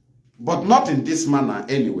 But not in this manner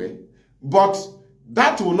anyway. But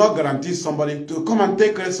that will not guarantee somebody to come and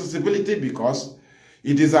take responsibility, because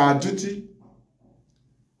it is our duty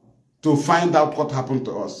to find out what happened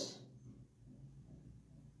to us.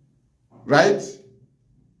 Right?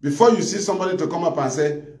 Before you see somebody to come up and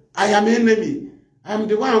say, I am enemy, I am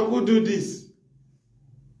the one who do this,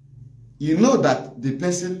 you know that the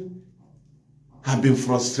person has been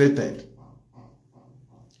frustrated.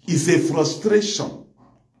 It's a frustration.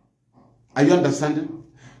 Are you understanding?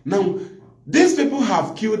 Now, these people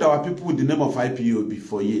have killed our people with the name of IPOB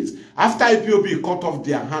for years. After IPOB cut off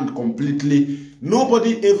their hand completely,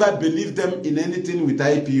 nobody ever believed them in anything with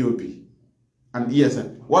IPOB and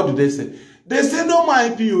ESN. What do they say? They say no more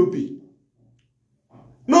IPOB.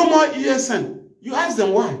 No more ESN. You ask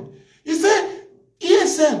them why. You say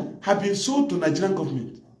ESN have been sold to Nigerian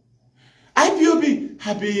government. IPOB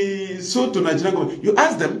have been sold to Nigerian government. You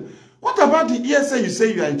ask them, what about the ESN you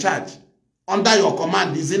say you are in charge? Under your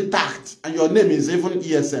command is intact and your name is even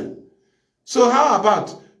ESN. So how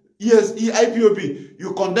about IPOB?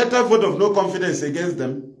 You conduct a vote of no confidence against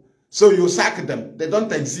them, so you sack them. They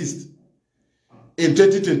don't exist in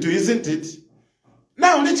 2022, isn't it?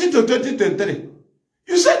 Now, reaching to 2023,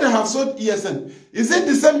 you said they have sold ESN. Is it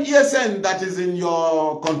the same ESN that is in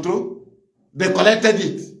your control? They collected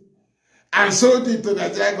it and sold it to the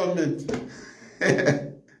Nigerian government.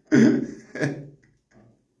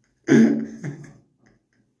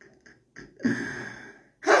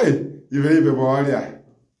 Hey, you believe about warrior.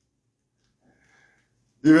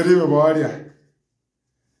 Are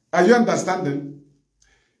you understanding?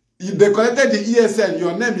 If they collected the ESN,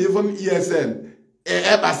 your name even ESN,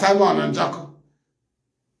 Simon and Jaco.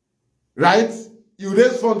 Right? You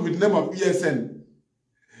raise fund with the name of ESN.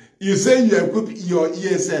 You say you equip your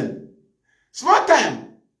ESN. Small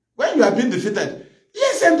time, when you have been defeated,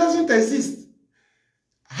 ESN doesn't exist.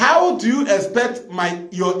 How do you expect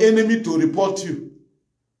your enemy to report you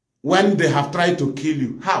when they have tried to kill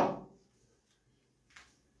you? How?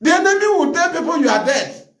 The enemy will tell people you are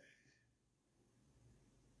dead.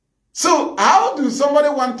 So how do somebody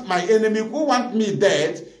want my enemy who want me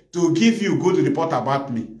dead to give you good report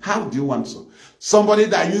about me? How do you want so? Somebody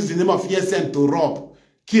that used the name of ESN to rob,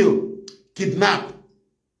 kill, kidnap.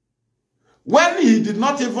 When he did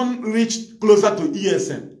not even reach closer to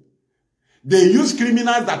ESN, they use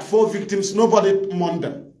criminals that fall victims, nobody mourned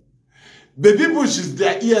them. Baby Bush is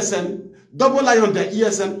their ESN, Double Lion their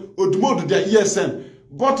ESN, Odmod their ESN,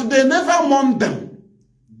 but they never mourned them.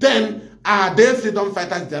 Then are they freedom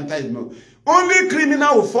fighters? The entire no. Only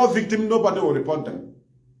criminal who fall victim, nobody will report them.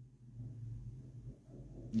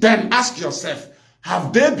 Then ask yourself,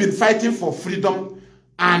 have they been fighting for freedom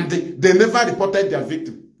and they never reported their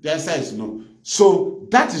victim? The answer is no. So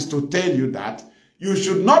that is to tell you that you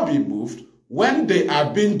should not be moved when they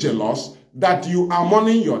are being jealous that you are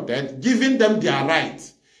mourning your dead, giving them their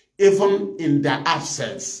rights, even in their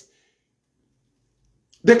absence.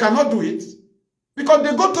 They cannot do it because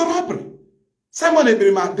they go to robbery. Simon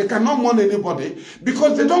Ebrima, they cannot mourn anybody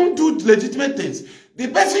because they don't do legitimate things. The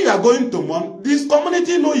person you are going to mourn, this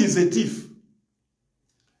community knows he is a thief.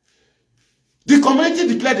 The community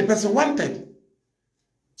declared the person wanted.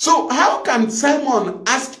 So how can Simon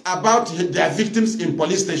ask about their victims in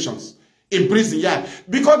police stations, in prison yard?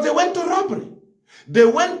 Because they went to robbery. They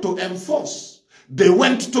went to enforce. They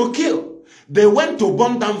went to kill. They went to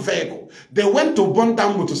burn down vehicle. They went to burn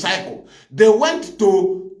down motorcycle. They went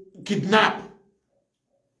to kidnap.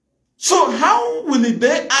 So how will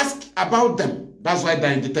they ask about them? That's why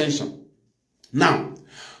they're in detention. Now,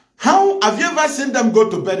 how have you ever seen them go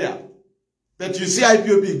to burial? That you see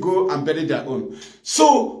IPOB go and bury their own.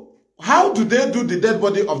 So, how do they do the dead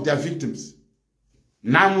body of their victims?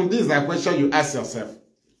 Now, this is a question you ask yourself.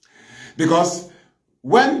 Because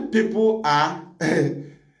when people are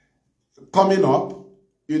coming up,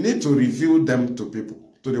 you need to reveal them to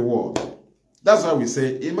people, to the world. That's why we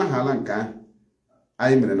say,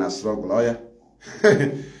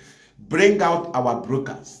 bring out our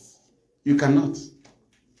brokers. You cannot.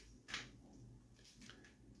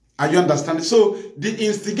 Are you understanding? So the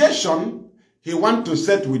instigation he wants to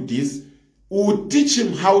set with this will teach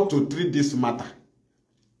him how to treat this matter.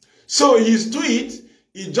 So his tweet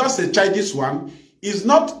is just a childish one. It's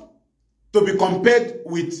not to be compared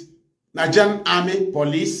with Nigerian Army,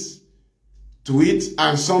 police, tweet,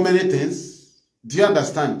 and so many things. Do you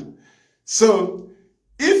understand? So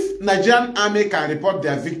if Nigerian Army can report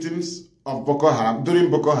their victims of Boko Haram,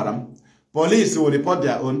 during Boko Haram, police will report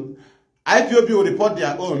their own, IPOB will report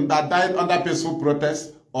their own that died under peaceful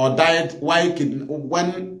protest or died when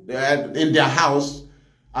in their house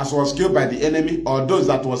as was killed by the enemy, or those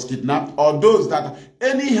that was kidnapped, or those that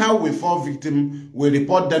anyhow will fall victim, will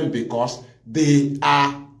report them because they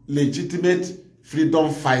are legitimate freedom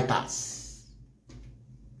fighters.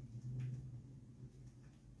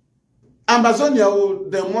 Amazonia,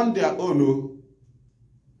 they want their own,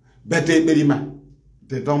 but they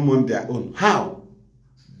don't want their own. How?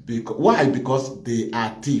 Because, why? Because they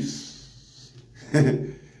are thieves.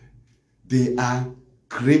 They are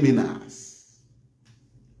criminals.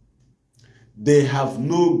 They have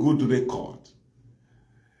no good record.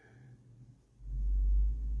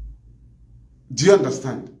 Do you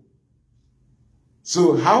understand?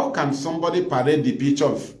 So how can somebody parade the picture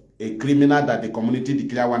of a criminal that the community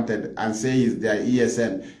declare wanted and say is their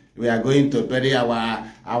ESN? We are going to bury our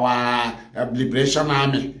liberation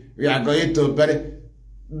army. We are going to bury...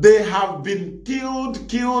 They have been killed,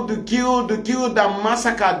 and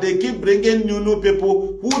massacred. They keep bringing new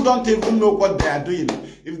people who don't even know what they are doing.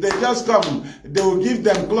 If they just come, they will give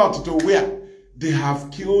them cloth to wear. They have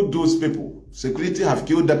killed those people. Security have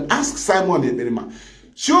killed them. Ask Simon Eberima.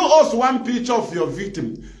 Show us one picture of your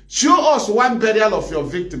victim. Show us one burial of your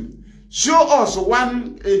victim. Show us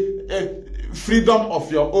one freedom of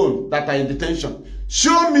your own that are in detention.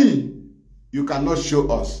 Show me. You cannot show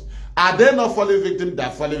us. Are they not falling victim? They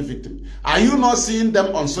are falling victim. Are you not seeing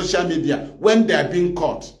them on social media when they are being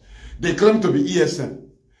caught? They claim to be ESN.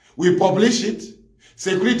 We publish it.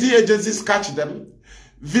 Security agencies catch them.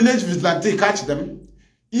 Village vigilante catch them.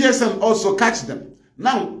 ESN also catch them.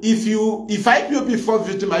 Now, if IPOB fall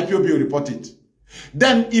victim, IPOB will report it.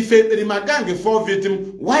 Then if a Rimagang fall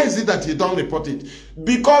victim, why is it that he don't report it?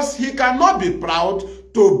 Because he cannot be proud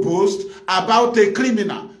to boast about a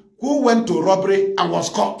criminal who went to robbery and was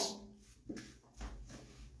caught.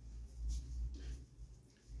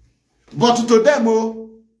 But to them, oh,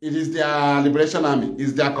 it is their liberation army,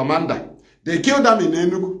 it's their commander. They killed them in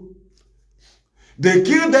Enugu. They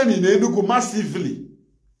killed them in Enugu massively.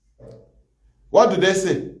 What do they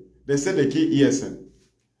say? They say they killed ESN.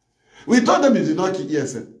 We told them they did not kill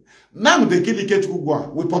ESN. Now they kill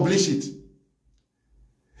Ikechukwu, we publish it.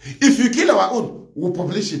 If you kill our own, we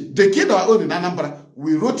publish it. They killed our own in Anambra.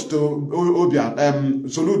 We wrote to Obia,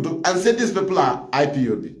 Soludo, and said these people are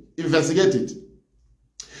IPOB. Investigate it.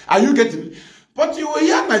 Are you getting me? But you will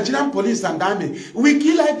hear Nigerian police and army. We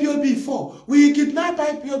kill IPOB before. We kidnap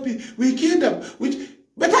IPOB. We kill them.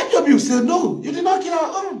 But IPOB will say, no, you did not kill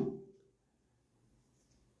our own.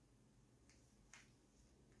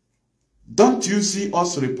 Don't you see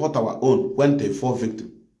us report our own when they fall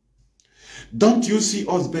victim? Don't you see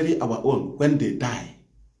us bury our own when they die?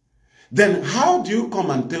 Then how do you come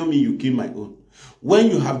and tell me you kill my own when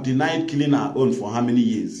you have denied killing our own for how many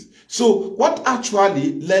years? So what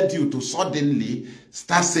actually led you to suddenly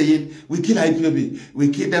start saying, we kill IPOB, we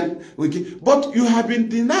kill them, we kill... But you have been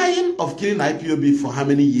denying of killing IPOB for how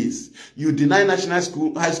many years? You deny high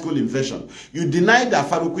school invasion. You deny the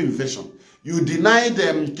Afaruku invasion. You denied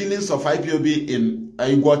killings of IPOB in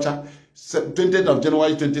Iguacha, 20th of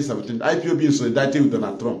January 2017. IPOB in solidarity with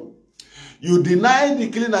Donald Trump. You denied the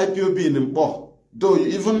killing IPOB in Ipob, though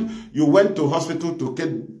you went to hospital to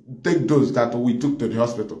take those that we took to the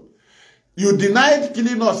hospital. You denied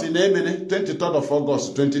killing us in Emene, 23rd of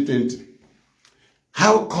August 2020.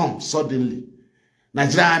 How come suddenly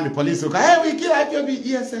Nigerian Army police will go, hey, we kill IPOB,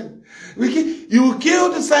 ESN. You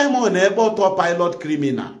killed Simon Ebo, top pilot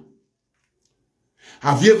criminal.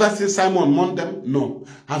 Have you ever seen Simon mourn them? No.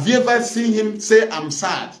 Have you ever seen him say, I'm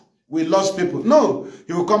sad, we lost people? No.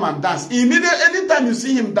 He will come and dance. Immediately, anytime you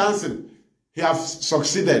see him dancing, he has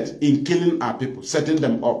succeeded in killing our people, setting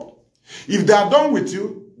them up. If they are done with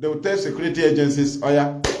you, they will tell security agencies, oh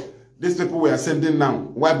yeah, these people we are sending now,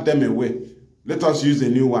 wipe them away. Let us use a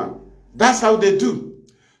new one. That's how they do.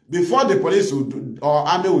 Before the police would do, or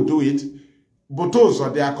army will do it, Botos or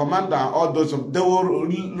their commander, all those, they will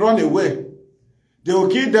run away. They will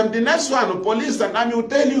kill them. The next one, the police and army will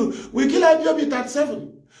tell you, we kill IPOB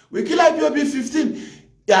 37. We kill IPOB 15.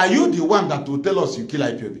 Are you the one that will tell us you kill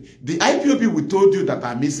IPOB? The IPOB we told you that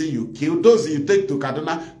are missing, you kill. Those you take to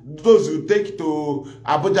Kaduna, those you take to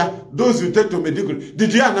Abuja, those you take to Meduguri.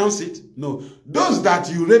 Did you announce it? No. Those that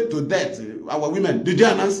you rape to death, our women, did you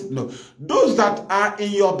announce it? No. Those that are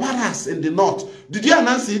in your barracks in the north, did you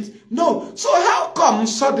announce it? No. So how come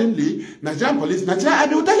suddenly Nigerian police, Nigerian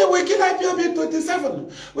army will tell you we kill IPOB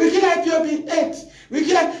 27, we kill IPOB 8, we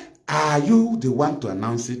kill. Are you the one to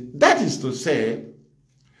announce it? That is to say,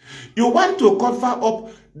 you want to cover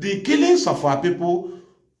up the killings of our people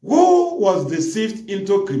who was deceived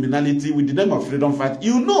into criminality with the name of freedom fight.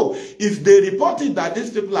 You know, if they reported that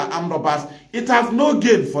these people are armed robbers, it has no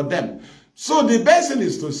gain for them. So the best thing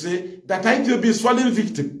is to say that IPOB is falling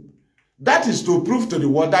victim. That is to prove to the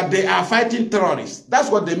world that they are fighting terrorists. That's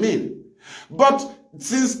what they mean. But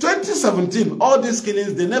since 2017, all these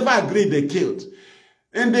killings, they never agreed they killed.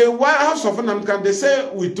 In the White House of Nnamdi, they say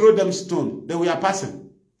we throw them stone. They were passing.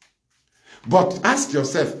 But ask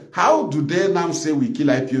yourself, how do they now say we kill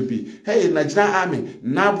IPOB? Hey, Nigerian Army,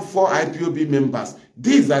 nab 4 IPOB members.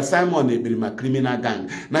 These are Simon Ebrima criminal gang.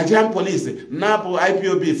 Nigerian Police, nab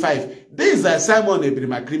IPOB 5. These are Simon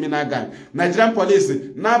Ebrima criminal gang. Nigerian Police,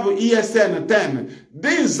 nab ESN 10.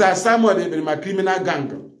 These are Simon Ebrima criminal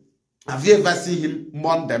gang. Have you ever seen him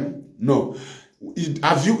mourn them? No.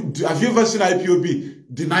 Have you ever seen IPOB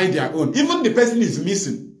deny their own? Even the person is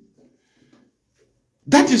missing.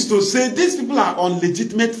 That is to say, these people are on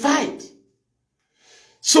legitimate fight.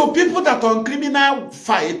 So people that are on criminal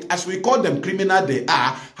fight, as we call them criminal they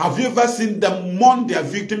are, have you ever seen them mourn their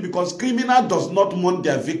victim? Because criminal does not mourn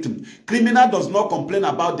their victim. Criminal does not complain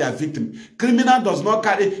about their victim. Criminal does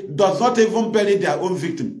not even bury their own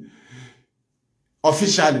victim.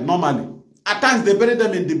 Officially, normally. At times they bury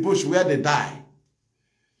them in the bush where they die.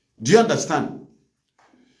 Do you understand?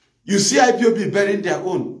 You see IPOB burying their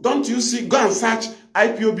own. Don't you see? Go and search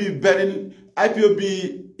IPOB burying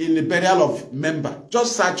IPOB in the burial of member.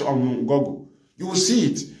 Just search on Google. You will see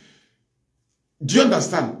it. Do you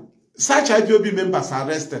understand? Search IPOB members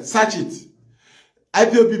arrested. Search it.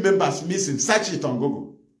 IPOB members missing. Search it on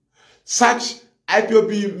Google. Search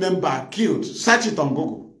IPOB member killed. Search it on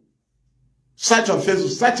Google. Search on Facebook.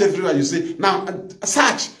 Search everywhere you see. Now,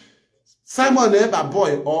 search Simon Eba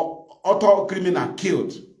boy or auto criminal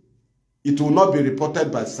killed, it will not be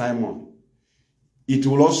reported by Simon. It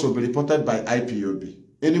will also be reported by IPOB.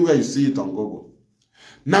 Anywhere you see it on Google.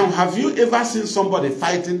 Now, have you ever seen somebody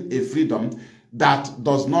fighting a freedom that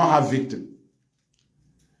does not have victim?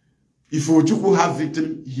 If Ojukwu have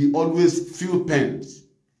victim, he always feel pains.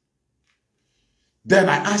 Then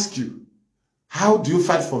I ask you, how do you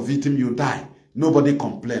fight for victim? You die. Nobody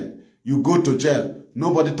complain. You go to jail.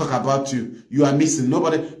 Nobody talk about you. You are missing.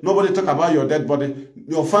 Nobody talk about your dead body.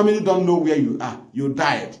 Your family don't know where you are. You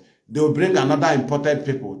died. They will bring another imported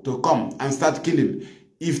people to come and start killing.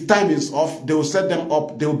 If time is off, they will set them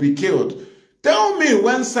up. They will be killed. Tell me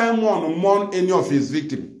when Simon mourn any of his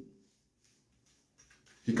victims.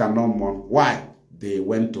 He cannot mourn. Why? They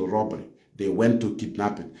went to robbery. They went to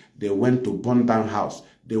kidnapping. They went to burn down house.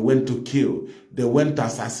 They went to kill. They went to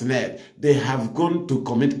assassinate. They have gone to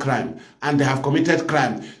commit crime. And they have committed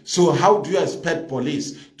crime. So how do you expect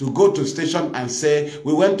police to go to station and say,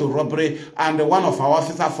 we went to robbery and one of our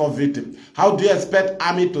officers fell victim? How do you expect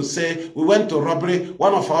army to say, we went to robbery,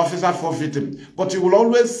 one of our officers fell victim? But you will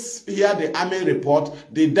always hear the army report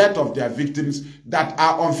the death of their victims that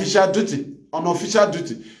are on official duty. On official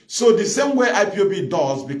duty. So the same way IPOB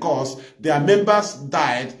does, because their members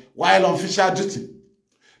died while on official duty.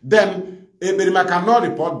 Then Eberima cannot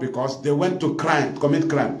report because they went to commit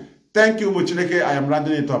crime. Thank you, Muchineke. I am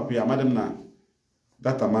rounding it up here. Madam Na.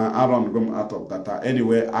 That man, Aaron come out of data.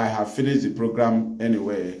 Anyway, I have finished the program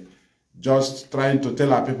anyway. Just trying to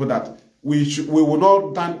tell our people that we will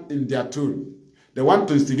not dance in their tune. They want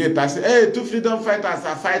to instigate. I say, hey, 2 freedom fighters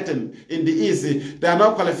are fighting in the East. They are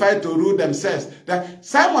not qualified to rule themselves.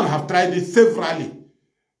 Simon have tried it severally.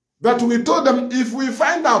 But we told them, if we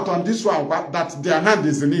find out on this one that their hand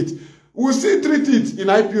is in it, we'll still treat it in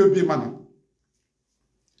IPOB manner.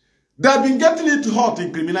 They have been getting it hot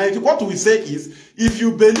in criminality. What we say is, if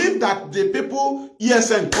you believe that the people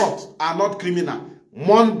ESN caught are not criminal,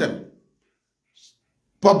 mourn them.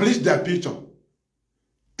 Publish their picture.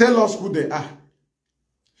 Tell us who they are.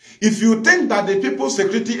 If you think that the people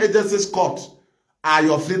security agencies caught are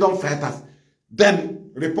your freedom fighters,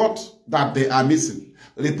 then report that they are missing.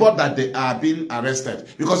 Report that they are being arrested.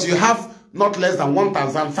 Because you have not less than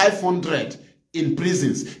 1,500 in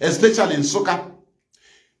prisons, especially in Suka,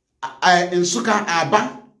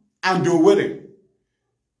 Aba, and Owerri.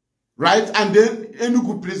 Right? And then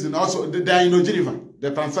Enugu prison also, they are in Ojiriva.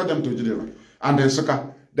 They transfer them to Ojiriva. And then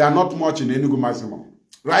Suka, they are not much in Enugu maximum.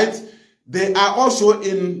 Right? They are also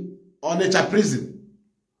in Onitsha prison.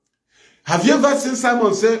 Have you ever seen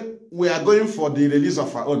Simon say, we are going for the release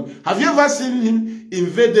of our own? Have you ever seen him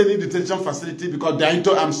invade any detention facility because they are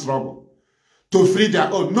into armed struggle to free their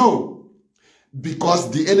own? No. Because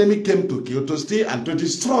the enemy came to kill, to steal, and to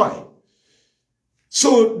destroy.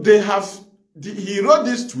 So they have, he wrote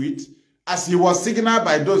this tweet as he was signaled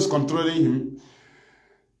by those controlling him.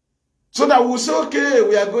 So that we'll say, okay,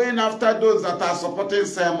 we are going after those that are supporting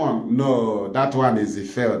Simon. No, that one is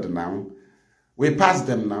failed now. We passed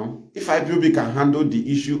them now. If IPOB can handle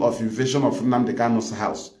the issue of invasion of Nnamdi Kanu's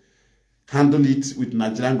house, handle it with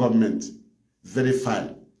Nigerian government, very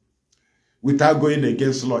fine, without going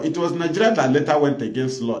against law. It was Nigeria that later went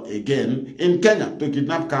against law again in Kenya to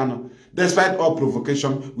kidnap Kanu. Despite all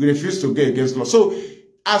provocation, we refused to go against law. So,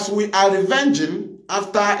 as we are revenging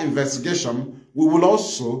after investigation, we will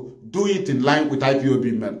also do it in line with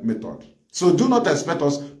IPOB method. So do not expect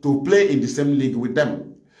us to play in the same league with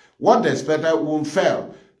them. What they expect won't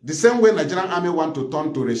fail. The same way Nigerian army want to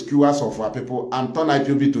turn to rescuers of our people and turn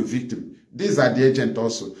IPOB to victim. These are the agents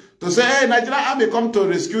also. To say, hey, Nigerian army come to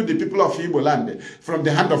rescue the people of Igbo land from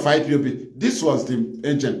the hand of IPOB. This was the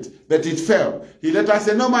agent, but it failed. He later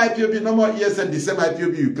said, no more IPOB, no more ESN, the same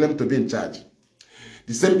IPOB you claim to be in charge.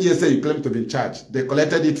 The same ESN you claim to be in charge. They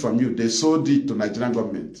collected it from you. They sold it to Nigerian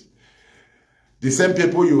government. The same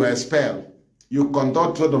people you expel, you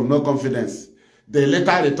conduct vote of no confidence. They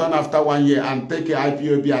later return after 1 year and take a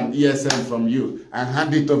IPOB and ESN from you and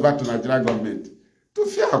hand it over to Nigerian government. To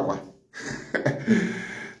fear quoi?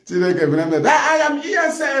 I am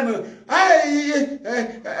ESN.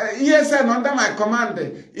 ESN under my command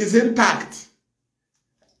is intact.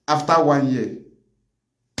 After 1 year,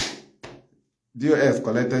 DOS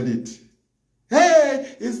collected it.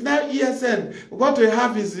 Hey, it's now ESN. What we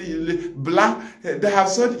have is blah. They have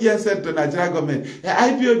sold ESN to Nigerian government.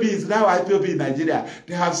 IPOB is now IPOB in Nigeria.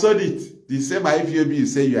 They have sold it. The same IPOB you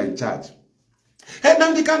say you are in charge. Hey,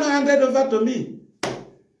 Nnamdi Kanu handed over to me.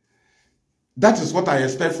 That is what I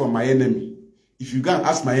expect from my enemy. If you go and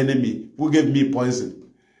ask my enemy who gave me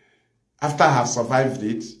poison, after I have survived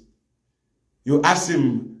it, you ask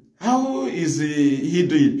him, how is he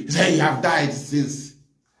doing? He said, he have died since.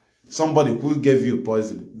 somebody who gave you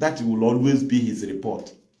poison, that will always be his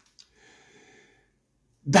report.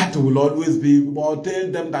 That will always be, or tell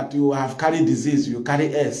them that you have carried disease, you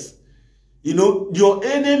carry S. You know, your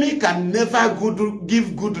enemy can never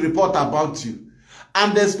give good report about you.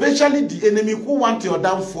 And especially the enemy who want your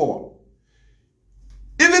downfall.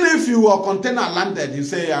 Even if you are container landed, you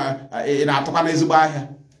say, in Atokana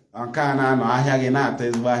Zubaya, Ankana, no, I hear not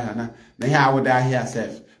Zubaya, now would I hear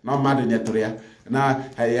self, no matter Yatoria. Now,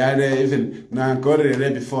 I even now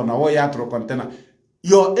before, now, Yatro container.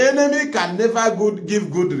 Your enemy can never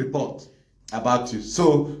give good report about you.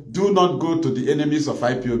 So do not go to the enemies of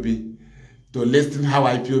IPOB to listen how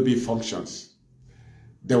IPOB functions.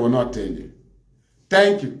 They will not tell you.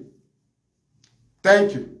 Thank you.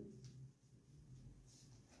 Thank you.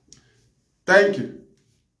 Thank you.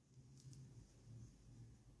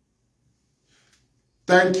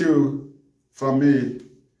 Thank you from me,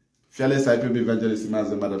 fearless IPOB evangelist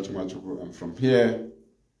Mazi Maduabuchi. And from here,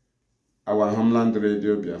 our homeland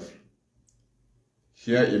Radio Biafra,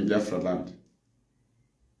 here in Biafra land.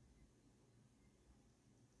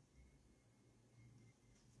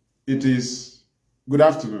 It is good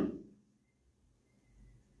afternoon.